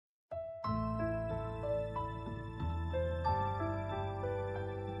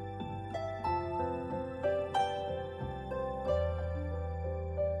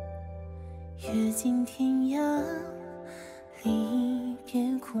阅尽天涯，离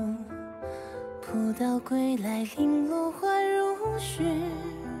别苦，不到归来，零落花如雪，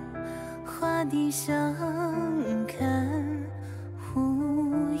花地相看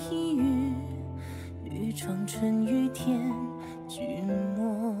无一语，绿窗春雨天君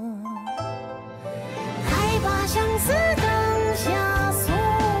莫。来把相思灯下诉，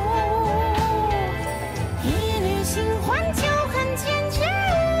一缕新欢旧恨缱绻。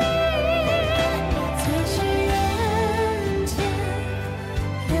最是人间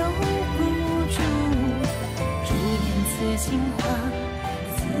留不住，如言此情话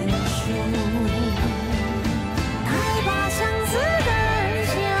自述。来把相思灯下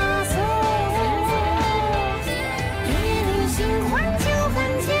诉，一缕新欢旧恨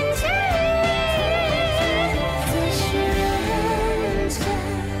缱绻。最是人间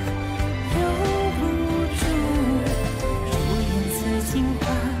留不住，如言此情话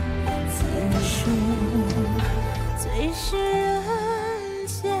自述。最是人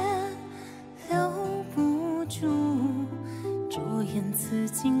间留不住，如言此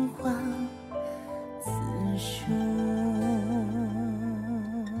情话自述。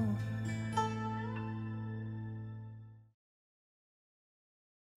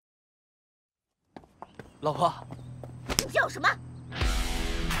老婆，你叫什么？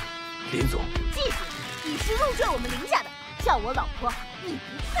林总，记住，你是入赘我们林家的，叫我老婆，你不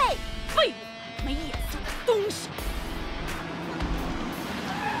配！废物，没眼色的东西！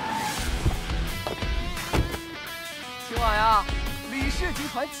今晚呀，李氏集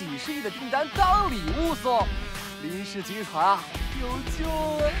团几十亿的订单当礼物送，林氏集团啊有救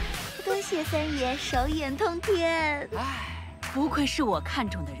了！多谢三爷手眼通天。哎，不愧是我看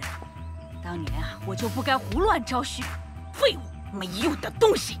中的人，当年啊，我就不该胡乱招婿，废物，没用的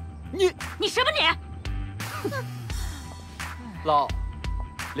东西！你什么你？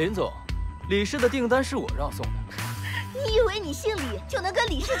林总，李氏的订单是我让送的。你以为你姓李就能跟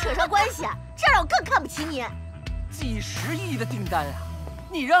李氏扯上关系啊？这让我更看不起你！几十亿的订单啊，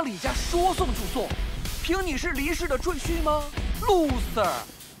你让李家说送就送，凭你是李氏的赘婿吗 ？loser，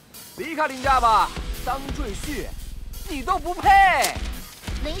 离开林家吧，当赘婿，你都不配。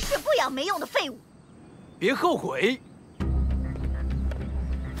林氏不养没用的废物，别后悔。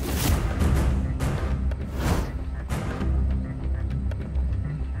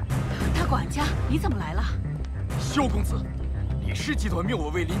大管家，你怎么来了？萧公子，李氏集团命我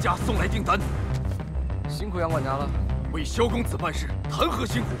为林家送来订单，辛苦杨管家了。为萧公子办事，谈何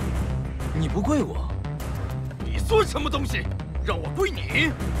辛苦？你不跪我，你算什么东西？让我跪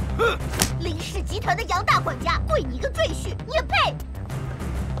你？哼！林氏集团的杨大管家跪你一个赘婿，你也配？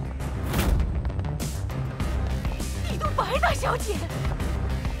李都白大小姐，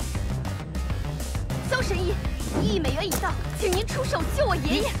萧神医，1亿美元已到，请您出手救我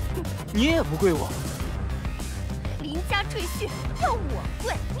爷爷。你也不跪我？林家赘婿要我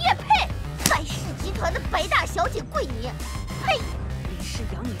跪，你也配？白氏集团的白大小姐跪你，呸！林氏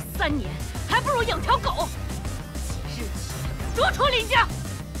养你3年，还不如养条狗。即日起逐出林家。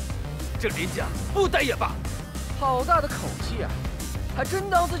这林家不待也罢。好大的口气啊！还真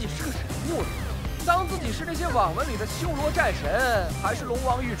当自己是个人物呢？当自己是那些网文里的修罗战神，还是龙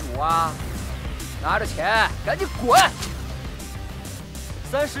王御主啊？拿着钱赶紧滚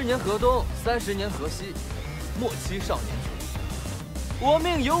！30年河东，30年河西，莫欺少年穷。我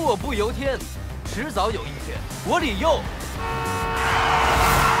命由我不由天，迟早有一天，我李佑。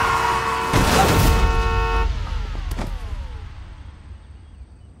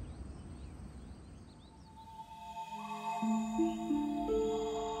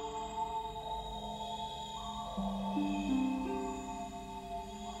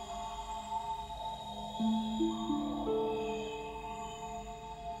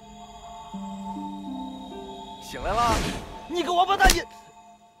醒来了，你个王八蛋！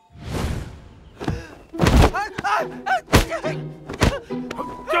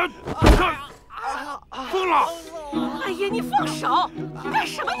疯了！哎呀，你放手！干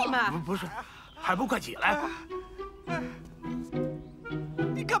什么你们？不是，还不快起来！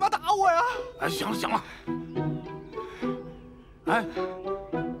你干嘛打我呀？哎，行了行了。哎，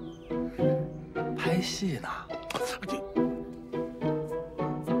拍戏呢。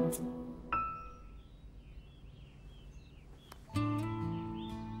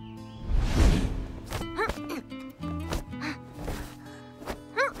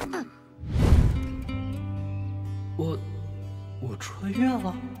我穿越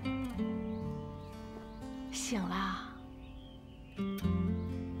了，醒啦。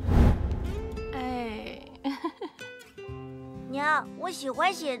哎，娘，我喜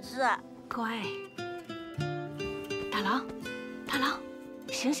欢写字。乖。大郎，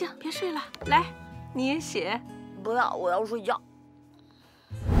醒醒，别睡了，来，你也写。不要，我要睡觉。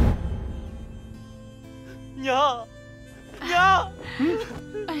娘，娘！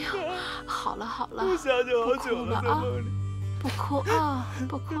哎呀，好了好了，我想你好久了，在梦里。不哭啊，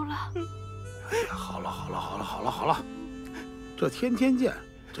不哭了。哎呀，好了，这天天见，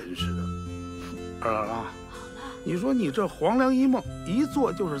真是的。二郎啊，你说你这黄粱一梦，一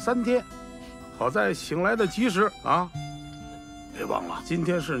做就是3天，好在醒来的及时啊！别忘了，今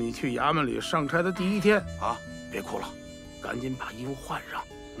天是你去衙门里上差的第1天啊！别哭了，赶紧把衣服换上。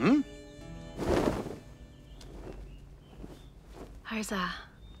嗯。儿子，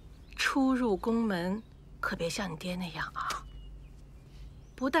初入宫门，可别像你爹那样啊！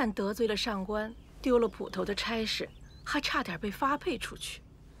不但得罪了上官，丢了捕头的差事，还差点被发配出去，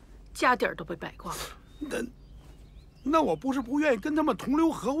家底儿都被败光了。那我不是不愿意跟他们同流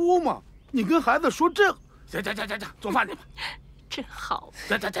合污吗？你跟孩子说这，行，做饭去吧。真好。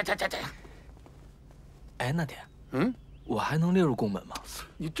行。哎，那爹，我还能列入宫门吗？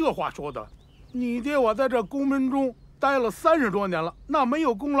你这话说的，你爹我在这宫门中待了30多年了，那没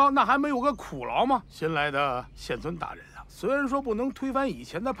有功劳，那还没有个苦劳吗？新来的县村大人啊，虽然说不能推翻以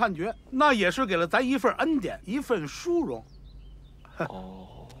前的判决，那也是给了咱一份恩典，一份殊荣。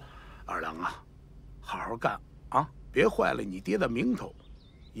哦，二郎啊，好好干啊，别坏了你爹的名头，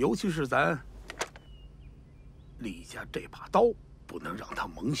尤其是咱李家这把刀，不能让他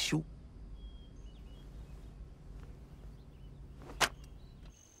蒙羞。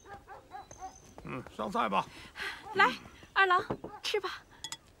上菜吧。来，二郎，吃吧。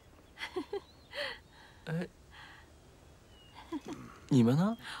哎，你们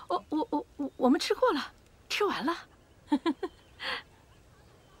呢？我们吃过了，吃完了。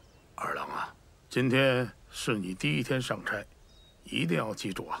二郎啊，今天是你第1天上差，一定要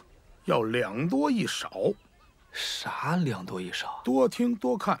记住啊，要2多1少。啥2多1少？多听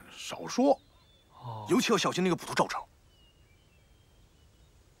多看，少说。哦，尤其要小心那个捕头赵成。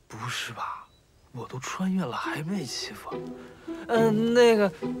不是吧？我都穿越了还被欺负？那个，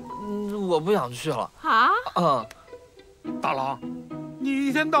我不想去了。啊？大郎，你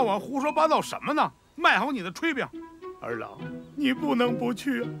一天到晚胡说八道什么呢？卖好你的炊饼。二郎，你不能不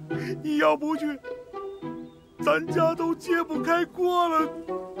去啊！你要不去，咱家都揭不开锅了。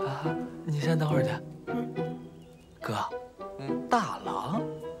啊，你先等会儿去。哥，大郎，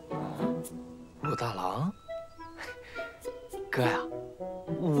武大郎，哥呀，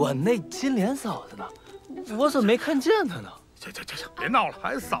我那金莲嫂子呢？我怎么没看见她呢？行，别闹了，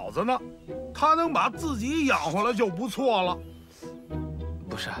还嫂子呢，她能把自己养活了就不错了。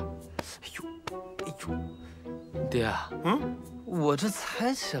不是，哎呦，爹，我这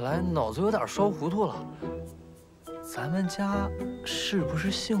才起来，脑子有点烧糊涂了。咱们家是不是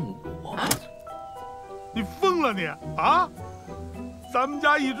姓武？你疯了你啊！咱们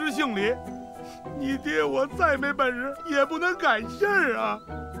家一直姓李，你爹我再没本事也不能改姓啊！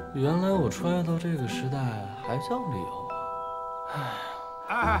原来我穿越到这个时代还叫李佑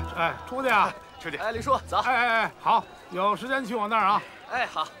啊！哎，出去啊！出去。哎，李叔，走。哎，好，有时间去我那儿啊。哎，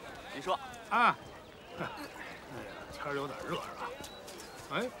好，李叔。啊。哎呀，天有点热是吧？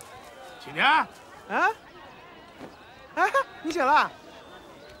哎，启年。哎，你醒了？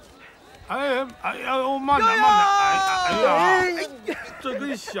哎呀，慢点！哎呀，这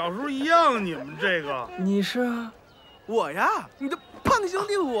跟小时候一样，你们这个。你是啊？我呀，你的胖兄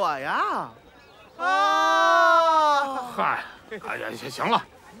弟我呀。啊！嗨，哎呀，行了，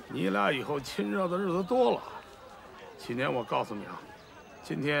你俩以后亲热的日子多了。启年，我告诉你啊，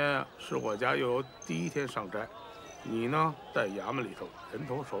今天是我家又有第1天上差，你呢在衙门里头人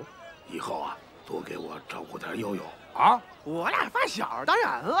头熟，以后啊多给我照顾点悠悠啊。我俩发小，当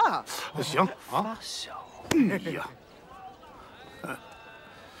然了。行啊，发小。哎呀，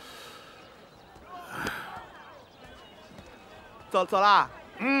走了。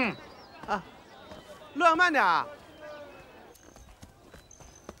啊，路上慢点啊。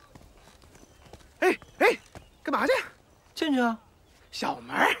哎，干嘛去？进去啊，小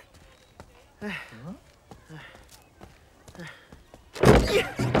门。哎。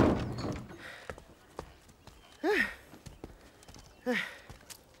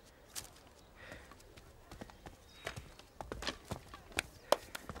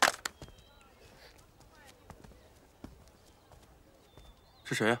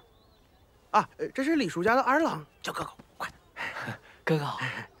是谁呀？啊，这是李叔家的二郎，叫哥哥，快。哥哥好。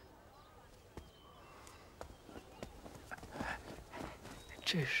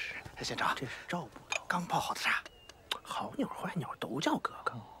这是县长，这是赵捕头刚泡好的茶，好鸟坏鸟都叫哥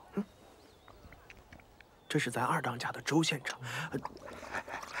哥。这是咱二当家的周县长。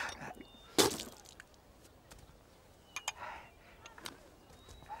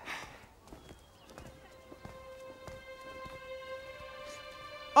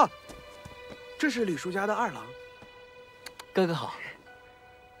啊，这是李叔家的二郎。哥哥好。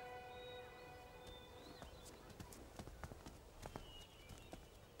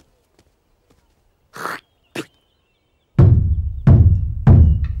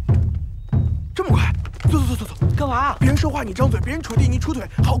这么快？走走走走走！干嘛？别人说话你张嘴，别人捶地你出腿，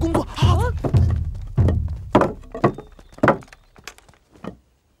好工作好。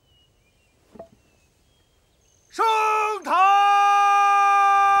升堂！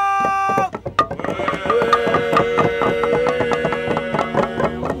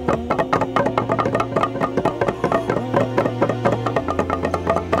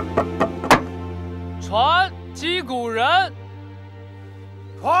传击鼓人，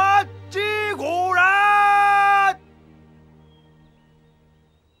传击鼓人。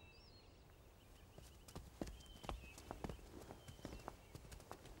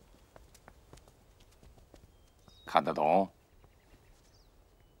看得懂？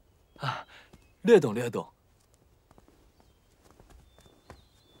啊，略懂略懂。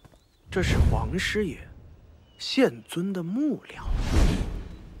这是皇师爷，县尊的幕僚。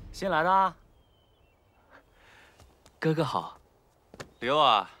新来的啊？哥哥好。刘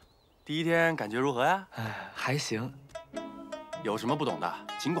啊，第一天感觉如何呀？还行。有什么不懂的，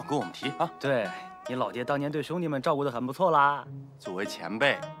尽管跟我们提啊。对你老爹当年对兄弟们照顾得很不错啦。作为前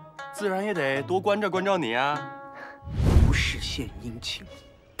辈，自然也得多关照关照你啊。不是献殷勤，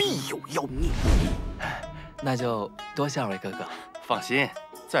必有妖孽。那就多谢二位哥哥。放心，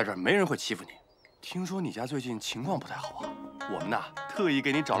在这儿没人会欺负你。听说你家最近情况不太好啊，我们呐特意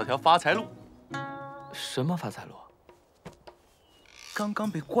给你找了条发财路。什么发财路？刚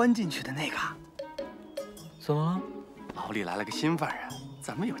刚被关进去的那个。怎么了？牢里来了个新犯人，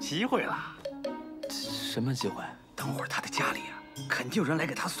咱们有机会了。什么机会？等会儿他的家里啊，肯定有人来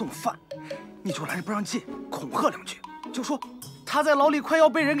给他送饭，你就拦着不让进，恐吓两句，就说他在牢里快要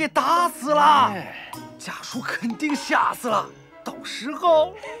被人给打死了，家属肯定吓死了。到时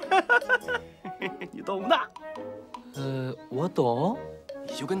候，你懂的。我懂。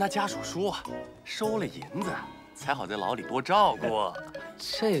你就跟他家属说，收了银子，才好在牢里多照顾。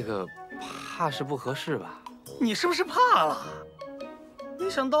这个怕是不合适吧？你是不是怕了？没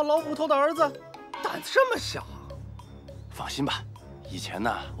想到老捕头的儿子胆子这么小。放心吧，以前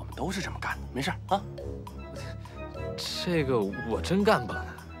呢我们都是这么干的，没事啊。这个我真干不来。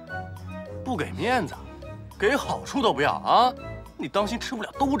不给面子，给好处都不要啊！你当心吃不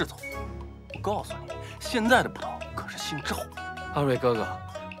了兜着走。我告诉你，现在的捕头可是姓赵。二位哥哥，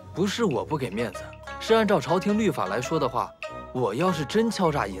不是我不给面子，是按照朝廷律法来说的话，我要是真敲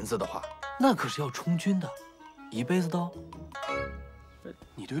诈银子的话，那可是要充军的，一辈子的哦。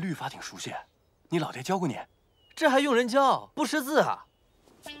你对律法挺熟悉，你老爹教过你？这还用人教？不识字啊！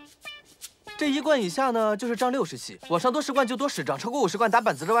这1贯以下呢，就是杖60系；往上多10贯就多10杖，超过50贯打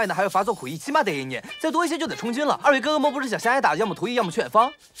板子之外呢，还要罚做苦役，起码得1年，再多一些就得充军了。二位哥哥们不是想瞎挨打，要么图役，要么去远方。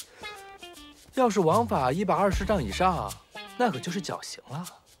要是王法120杖以上，那可就是绞刑了。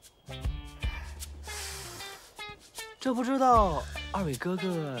这不知道二位哥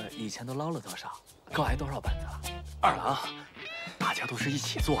哥以前都捞了多少，够挨多少板子了？二郎，大家都是一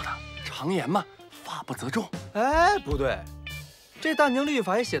起做的，常言嘛，法不责众。哎，不对，这大宁律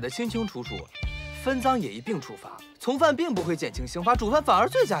法也写得清清楚楚，分赃也一并处罚，从犯并不会减轻刑罚，主犯反而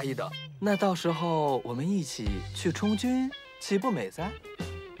罪加一等。那到时候我们一起去充军，岂不美哉？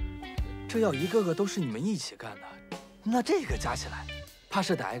这要一个个都是你们一起干的，那这个加起来，怕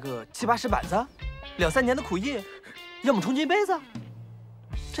是得挨个7、80板子，2、3年的苦役，要么充军一辈子。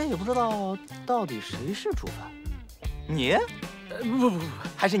这也不知道到底谁是主犯，你？不，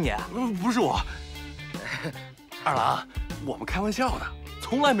还是你啊？不是我。二郎，我们开玩笑的，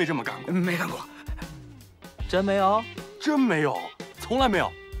从来没这么干过。没干过。真没有？真没有，从来没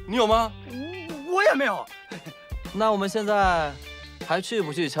有。你有吗？我也没有。那我们现在还去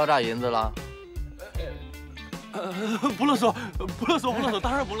不去敲诈银子了？不勒索，不勒索，不勒索，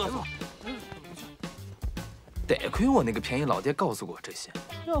当然不勒索。得亏我那个便宜老爹告诉过我这些，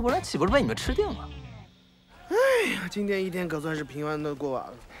要不然岂不是被你们吃定了？哎呀，今天一天可算是平安的过完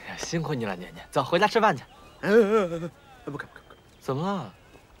了。辛苦你了，年年，走，回家吃饭去。不可。怎么了？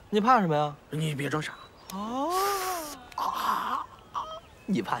你怕什么呀？你别装傻。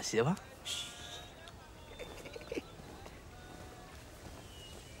你怕媳妇儿？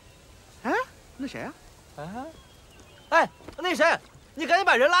哎，那谁啊？哎，那谁，你赶紧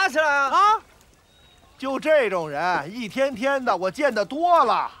把人拉起来啊！啊！就这种人，一天天的我见得多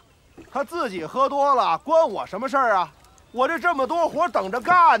了。他自己喝多了，关我什么事儿啊？我这么多活等着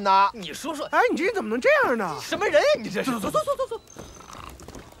干呢。你说说，哎，你这人怎么能这样呢？什么人呀？你这是？走。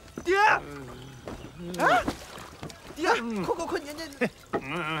爹！哎，爹，快，您这。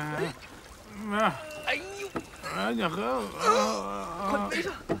哎呦，哎，你喝，快背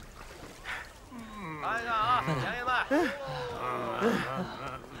上。看一看啊，衙役们。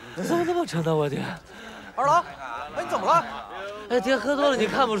怎么那么沉呢，我爹？二郎，哎，你怎么了？哎，爹喝多了，你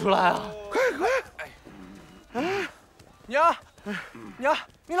看不出来啊？快！哎，娘，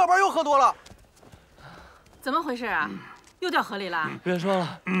你老伴又喝多了。怎么回事啊？又掉河里了？别说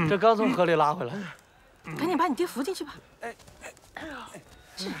了，这刚从河里拉回来。赶紧把你爹扶进去吧。哎，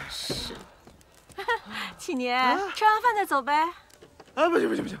真是。启年，吃完饭再走呗。啊，不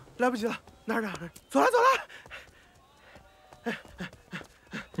行，来不及了，哪儿，走了。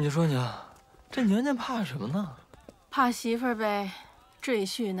你说娘，这年年怕什么呢？怕媳妇儿呗，赘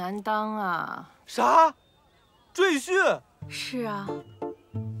婿难当啊。啥？赘婿？是啊，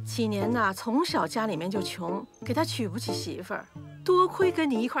启年呐，从小家里面就穷，给他娶不起媳妇儿。多亏跟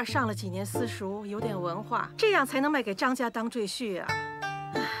你一块上了几年私塾，有点文化，这样才能卖给张家当赘婿啊。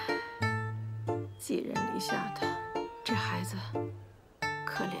唉，寄人篱下的，这孩子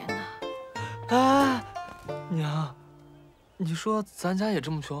可怜呐。哎，娘，你说咱家也这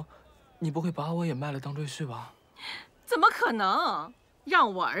么穷，你不会把我也卖了当赘婿吧？怎么可能？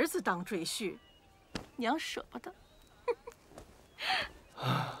让我儿子当赘婿，娘舍不得。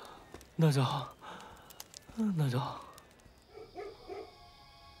那就好，那就好。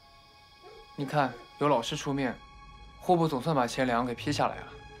你看，有老师出面，户部总算把钱粮给批下来了。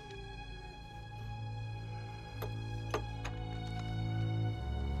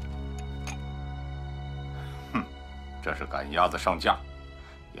哼，这是赶鸭子上架，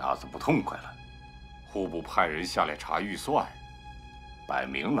鸭子不痛快了。户部派人下来查预算，摆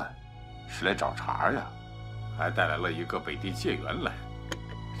明了是来找茬呀，还带来了一个北地解元来，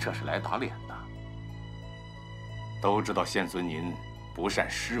这是来打脸的。都知道县尊您不善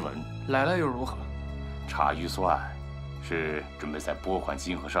诗文，来了又如何？查预算是准备在拨款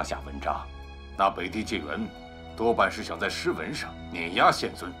金额上下文章，那北地解元多半是想在诗文上碾压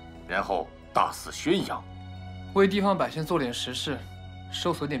县尊，然后大肆宣扬，为地方百姓做点实事，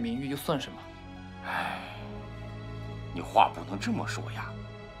收索点名誉又算什么？哎，你话不能这么说呀。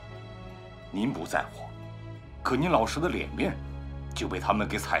您不在乎，可您老师的脸面就被他们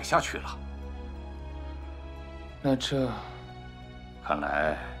给踩下去了。那这……看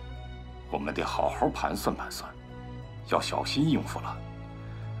来我们得好好盘算盘算，要小心应付了。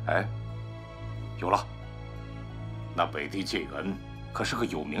哎，有了，那北地解元可是个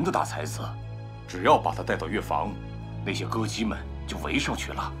有名的大才子，只要把他带到乐坊，那些歌姬们就围上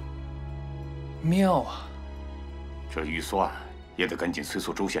去了。妙啊！这预算也得赶紧催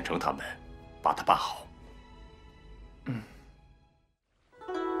促周县城他们把它办好。嗯。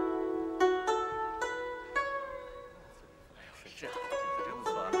是啊，真不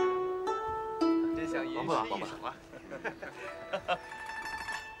错，真像一王八啊！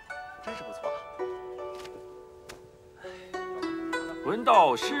真是不错。闻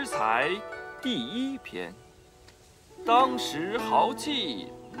道诗才第1篇，当时豪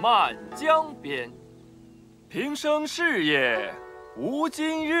气满江边，平生事业无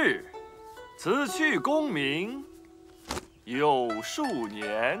今日，此去功名有数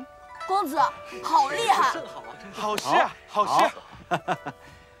年。公子，好厉害！好诗啊，好诗！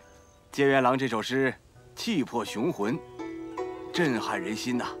解元郎这首诗气魄雄浑，震撼人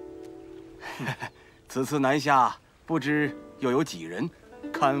心呐！此次南下，不知又有几人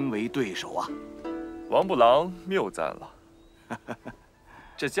堪为对手啊？王部郎谬赞了。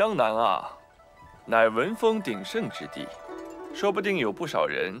这江南啊，乃文风鼎盛之地，说不定有不少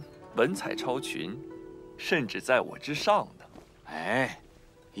人文采超群，甚至在我之上呢。哎，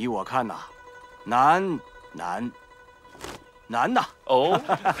依我看呐，难呐！哦，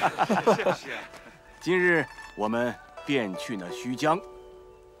是。今日我们便去那虚江，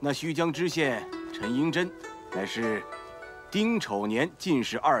那虚江知县陈英珍，乃是丁丑年进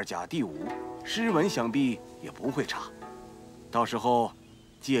士2甲第5，诗文想必也不会差。到时候，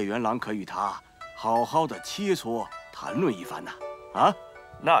解元郎可与他好好的切磋谈论一番呐！啊，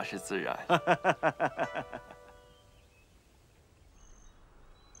那是自然。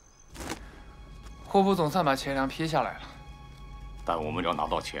户部总算把钱粮批下来了，但我们要拿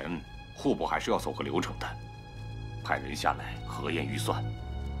到钱，户部还是要走个流程的，派人下来核验预算。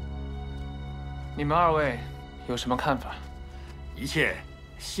你们2位有什么看法？一切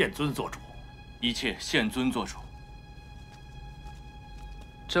县尊做主，一切县尊做主。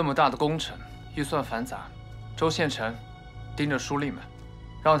这么大的工程，预算繁杂，周县城盯着书吏们，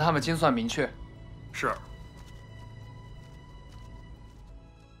让他们精算明确。是。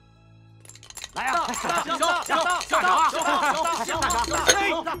来呀！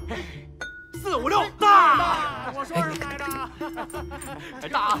 456大！我说是买的。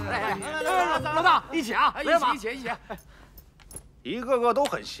大，老大，一起啊！一起。一个个都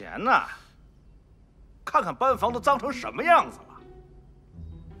很闲呐，看看班房都脏成什么样子了。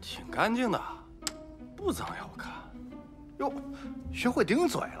挺干净的，不脏呀，我看。哟，学会顶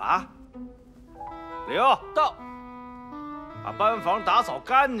嘴了。李佑到，把班房打扫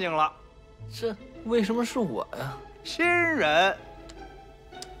干净了。这为什么是我呀？新人，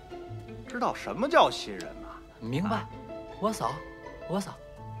知道什么叫新人吗？明白，我扫。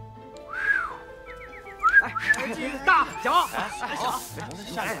哎，大小，小，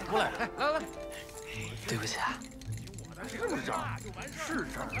下来过来，来，对不起啊。是这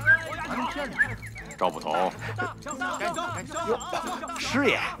儿，咱骗你。赵捕头，师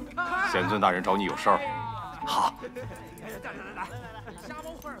爷，县尊大人找你有事儿。好。来，瞎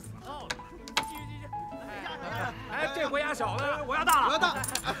蒙混死耗了。哎，这回压小的，我压大了。我压大。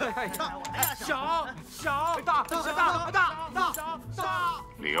小，大。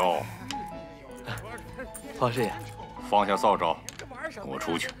李佑，黄师爷，放下扫帚，跟我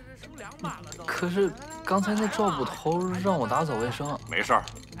出去。可是刚才那赵捕头让我打扫卫生。没事儿，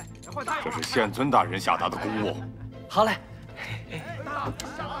这是县尊大人下达的公务。好嘞。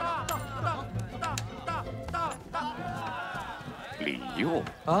李佑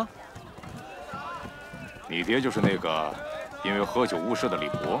啊，你爹就是那个因为喝酒误事的李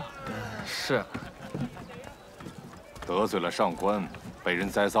伯。是。得罪了上官，被人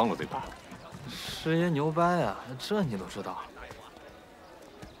栽赃了，对吧？师爷牛掰啊，这你都知道？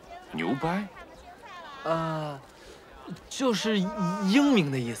牛掰？就是英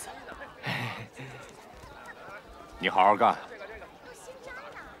明的意思。你好好干。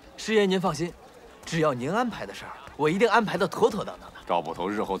师爷您放心，只要您安排的事儿，我一定安排的妥妥当当的。赵捕头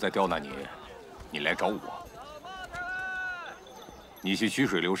日后再刁难你，你来找我。你去曲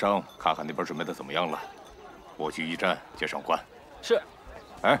水流觞，看看那边准备的怎么样了。我去驿站接上官。是。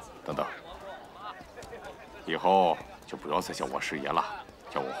哎，等等，以后就不要再叫我师爷了，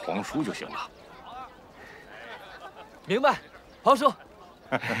叫我皇叔就行了。明白，皇叔。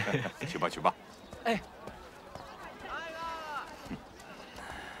去吧，去吧。哎。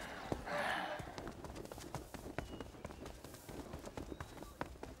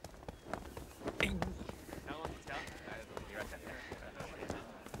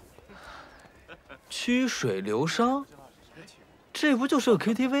曲水流觞，这不就是个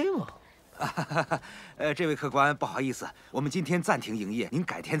KTV 吗？这位客官，不好意思，我们今天暂停营业，您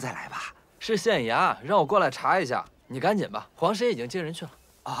改天再来吧。是县衙让我过来查一下，你赶紧吧，皇师爷已经接人去了。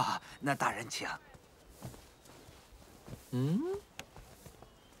啊，那大人请。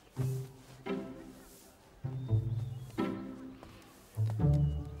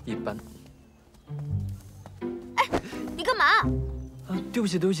一般。哎，你干嘛？对不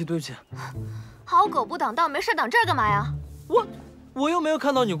起，对不起，对不起。好狗不挡道，没事挡这儿干嘛呀？我又没有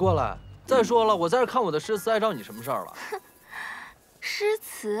看到你过来。再说了，我在这看我的诗词，碍着你什么事儿了？诗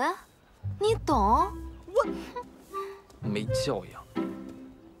词，你懂？没教养。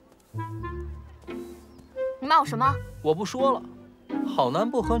你骂我什么？我不说了。好男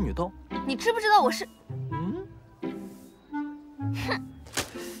不和女斗。你知不知道我是？哼！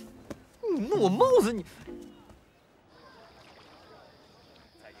你弄我帽子，你！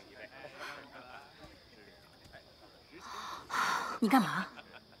你干嘛？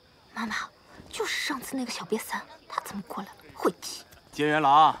妈妈，就是上次那个小瘪三，他怎么过来了？晦气！解元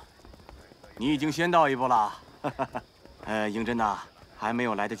郎，你已经先到一步了。英珍呐，还没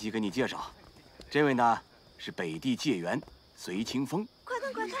有来得及给你介绍，这位呢是北地解元随清风。快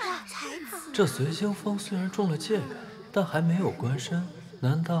看，才子！这随清风虽然中了解元，但还没有官身，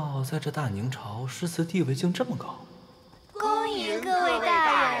难道在这大宁朝诗词地位竟这么高？恭迎各位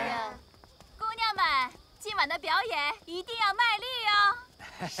大人！姑娘们，今晚的表演一定要卖力哦！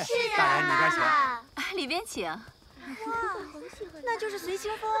是的，大人里边请。里边请。哇，那就是随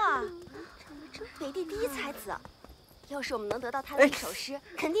清风啊，北地第一才子。要是我们能得到他的一首诗，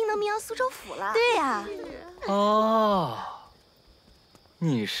肯定能名扬苏州府了。对呀。哦，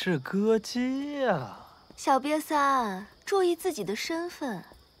你是歌姬呀？小瘪三，注意自己的身份，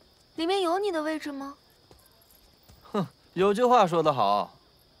里面有你的位置吗？哼，有句话说得好。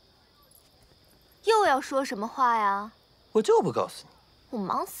又要说什么话呀？我就不告诉你。我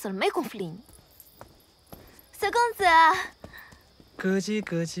忙死了，没工夫理你。小公子，咯叽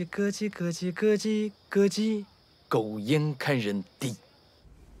咯叽咯叽咯叽咯叽咯叽，狗眼看人低。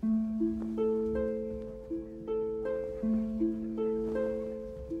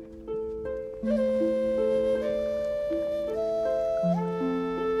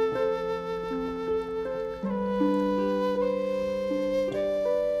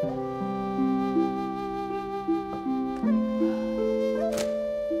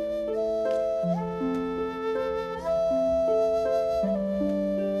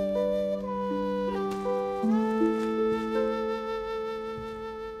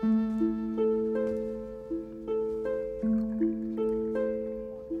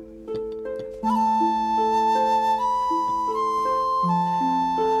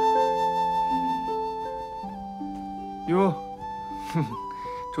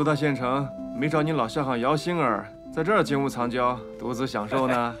初到县城，没找你老相好姚星儿在这儿金屋藏娇，独自享受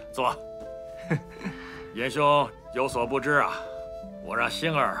呢。坐。严兄有所不知啊，我让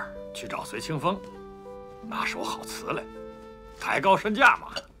星儿去找随清风，那是我好辞来，抬高身价嘛。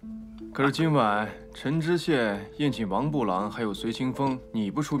可是今晚陈知县宴请王部郎还有随清风，你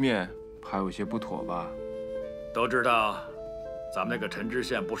不出面，怕有些不妥吧？都知道咱们那个陈知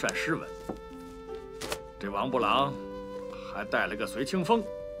县不善诗文，这王部郎还带了个随清风，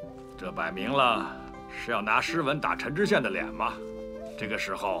这摆明了是要拿诗文打陈知县的脸嘛。这个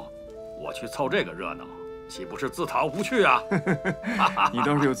时候我去凑这个热闹，岂不是自讨无趣啊？你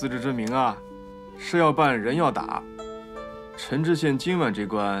倒是有自知之明啊！事要办，人要打。陈知县今晚这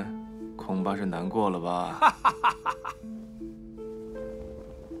关，恐怕是难过了吧？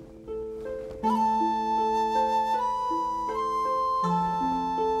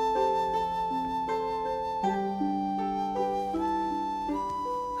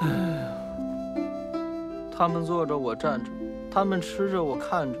他们坐着我站着，他们吃着我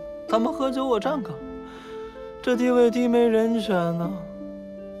看着，他们喝酒我站岗，这地位低没人选呢。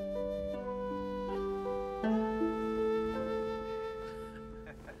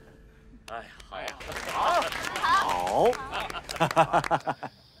好，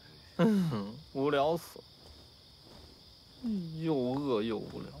无聊死了，又饿又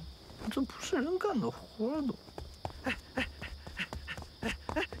无聊，这不是人干的活都。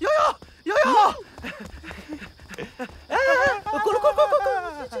悠悠，哎，过来，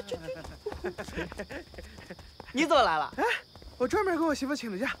你怎么来了？哎，我专门给我媳妇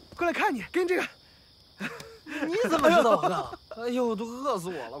请的假，过来看你，给你这个。你怎么知道我干了？哎呦，都饿死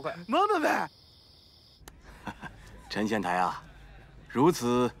我了，快蒙的呗。陈县台啊，如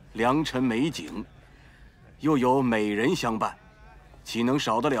此良辰美景，又有美人相伴，岂能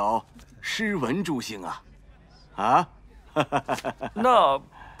少得了诗文助兴啊？啊？那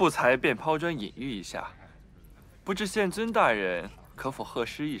不才便抛砖引玉一下，不知县尊大人可否贺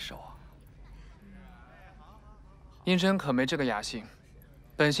诗一首啊？胤禛可没这个雅兴，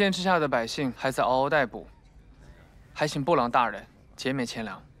本县之下的百姓还在嗷嗷待哺，还请部郎大人减免钱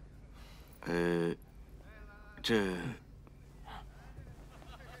粮。这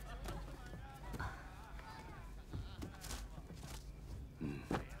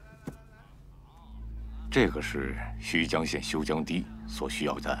这个是虚江县修江堤所需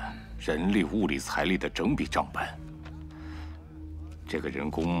要的人力、物力、财力的整笔账本。这个人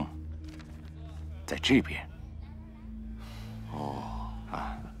工在这边。哦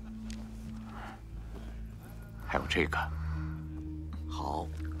啊，还有这个。好。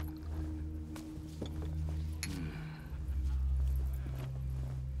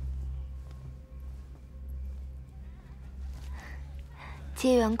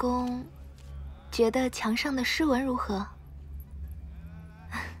接员工觉得墙上的诗文如何？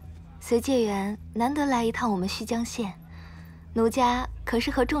随介元难得来一趟我们虚江县，奴家可是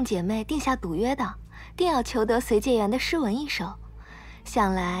和众姐妹定下赌约的，定要求得随介元的诗文一首。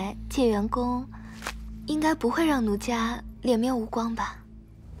想来介元公应该不会让奴家脸面无光吧？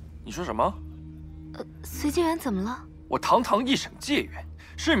你说什么？随介元怎么了？我堂堂一省介元，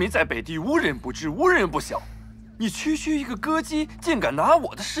市民在北地无人不知，无人不晓。你区区一个歌姬，竟敢拿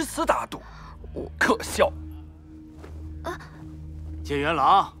我的诗词打赌，可笑！介元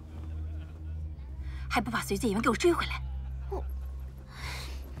郎，还不把随介元给我追回来！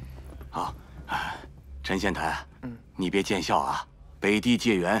好，陈县台，你别见笑啊。北地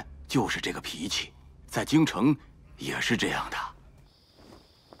介元就是这个脾气，在京城也是这样的。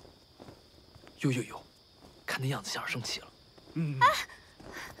呦，看那样子像是生气了。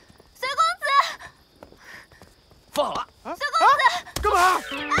随公子，放了！随公子，干嘛？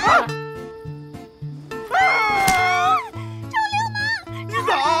臭流氓！你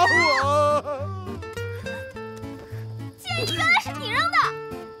打我！剑衣原来是你扔的。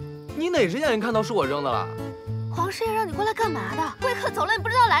你哪只眼睛看到是我扔的了？皇师爷让你过来干嘛的？贵客走了，你不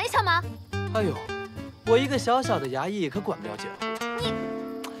知道拦一下吗？哎呦，我一个小小的衙役可管不了姐夫。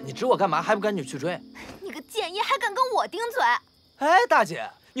你指我干嘛？还不赶紧去追？你个贱衣，还敢跟我顶嘴？哎，大姐，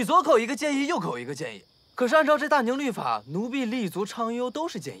你左口一个建议，右口一个建议。可是按照这大宁律法，奴婢立足昌优都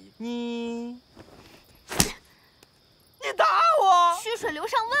是建议。你打我！曲水流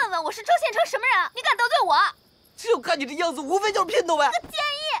觞，问问我是周县城什么人？你敢得罪我？就看你这样子，无非就是姘头呗。个建议！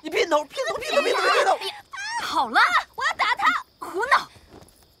你姘头！好了，我要打他！胡闹！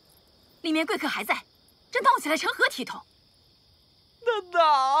里面贵客还在，这闹起来成何体统？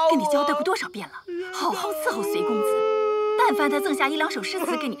跟你交代过多少遍了，好好伺候随公子。但凡他赠下1、2首诗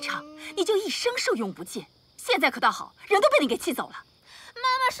词给你唱，你就一生受用不尽。现在可倒好，人都被你给气走了。妈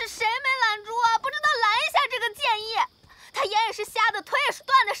妈是谁没拦住啊？不知道拦一下这个建议。他眼也是瞎的，腿也是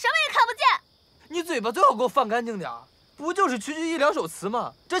断的，什么也看不见。你嘴巴最好给我放干净点儿，不就是区区一两首词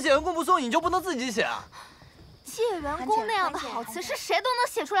吗？这解元公不送你就不能自己写啊？解元公那样的好词是谁都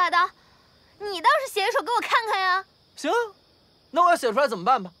能写出来的，你倒是写一首给我看看呀。行，那我要写出来怎么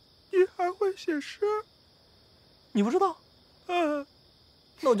办吧？你还会写诗？你不知道？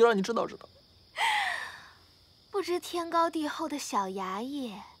那我就让你知道知道。不知天高地厚的小衙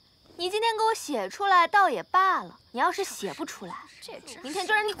役，你今天给我写出来倒也罢了，你要是写不出来，明天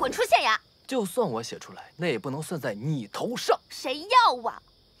就让你滚出县衙。就算我写出来，那也不能算在你头上。谁要啊？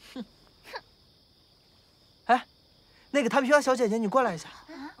哼！哎，那个弹琵琶小姐姐，你过来一下。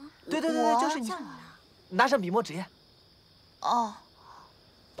对，就是你，拿上笔墨纸砚。哦。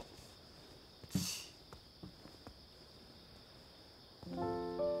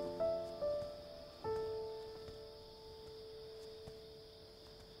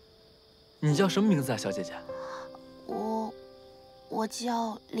你叫什么名字啊，小姐姐？我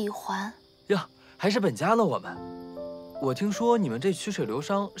叫李环。呀，还是本家呢我们。我听说你们这曲水流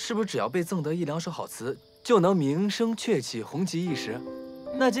觞，是不是只要被赠得一两首好词，就能名声鹊起，红极一时？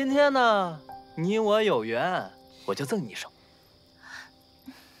那今天呢，你我有缘，我就赠你一首。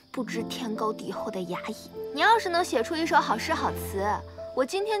不知天高地厚的衙役，你要是能写出一首好诗好词，我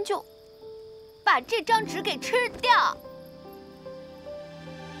今天就把这张纸给吃掉。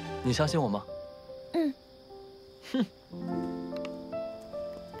你相信我吗？嗯。哼。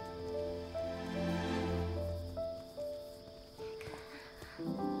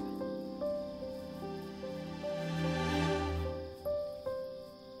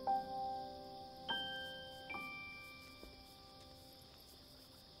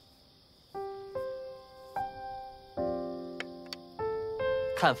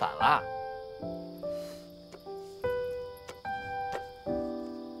看反了。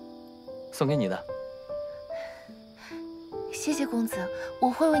送给你的。谢谢公子，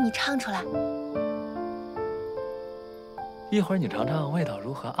我会为你唱出来。一会儿你尝尝味道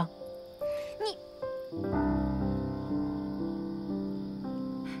如何啊？你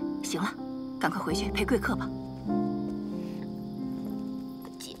行了，赶快回去陪贵客吧。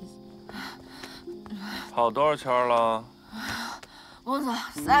跑多少圈了？公子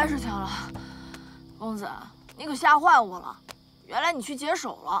30圈了。公子，你可吓坏我了，原来你去解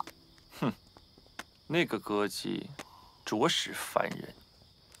手了。哼，那个歌姬，着实烦人。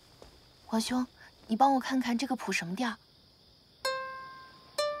王兄，你帮我看看这个谱什么调？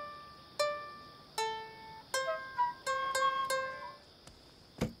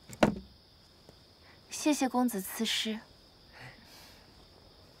谢谢公子赐诗。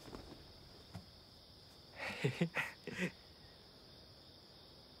嘿嘿。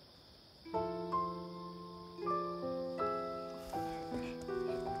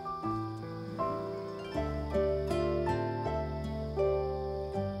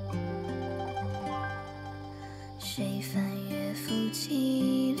谁翻乐府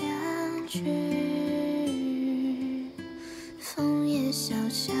凄凉曲？风也萧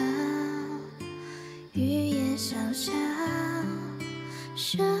萧，雨也萧萧，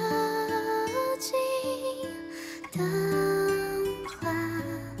射尽灯花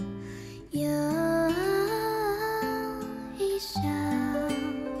又一笑。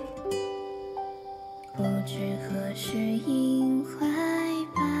不知何时萦怀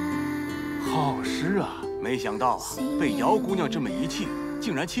抱。好诗啊！没想到啊，被姚姑娘这么一气，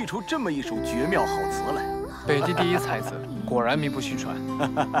竟然气出这么一首绝妙好词来。北地第一才子，果然名不虚传。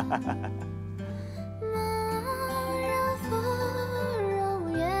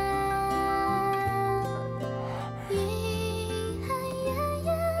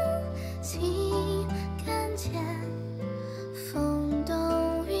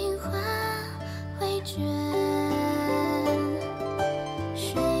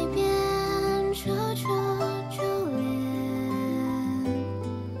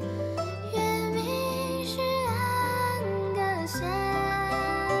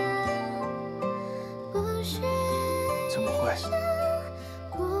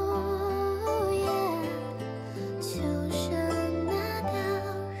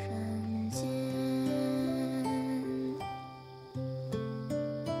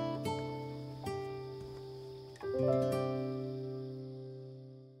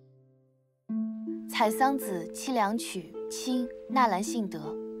《采桑子·凄凉曲》清·纳兰性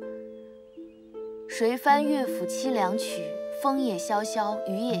德。谁翻乐府凄凉曲？风也萧萧，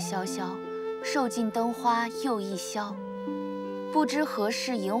雨也萧萧，受尽灯花又一宵。不知何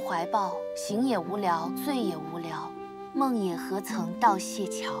事萦怀抱，醒也无聊，醉也无聊，梦也何曾到谢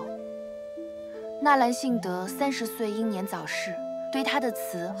桥。纳兰性德30岁英年早逝，对他的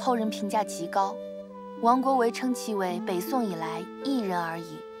词后人评价极高。王国维称其为北宋以来一人而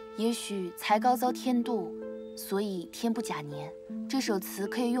已。也许才高遭天妒，所以天不假年。这首词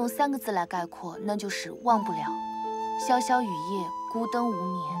可以用3个字来概括，那就是忘不了。潇潇雨夜，孤灯无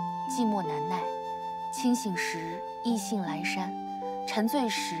眠，寂寞难耐。清醒时意兴阑珊，沉醉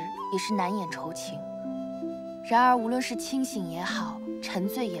时也是难掩愁情。然而无论是清醒也好，沉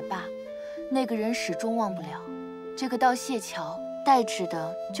醉也罢，那个人始终忘不了。这个到谢桥代指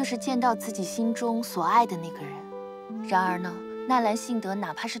的就是见到自己心中所爱的那个人。然而呢，纳兰性德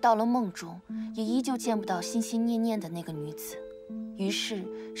哪怕是到了梦中，也依旧见不到心心念念的那个女子，于是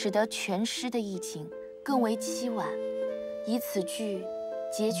使得全诗的意境更为凄婉。以此句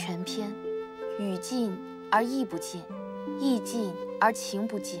结全篇，语尽而意不尽，意尽而情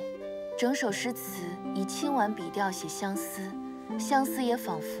不尽。整首诗词以清婉笔调写相思，相思也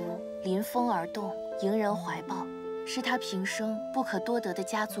仿佛临风而动，萦人怀抱，是他平生不可多得的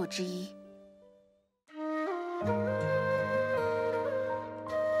佳作之一。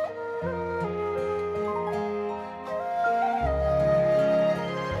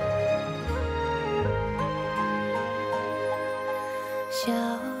小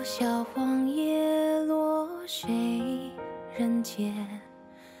小黄叶落谁人间？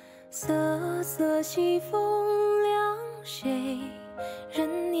瑟瑟西风凉谁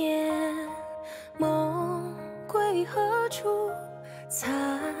人念？梦归何处？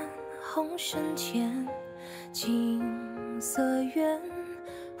残红深浅，景色远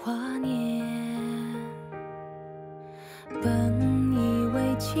华年。本以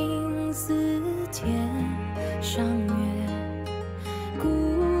为青丝天上月，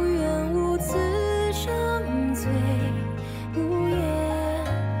故园无此伤醉无言。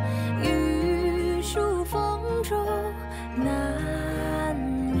玉树风骤难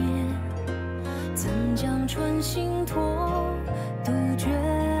眠，怎将春心托杜鹃？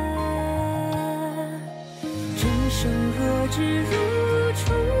人生若只如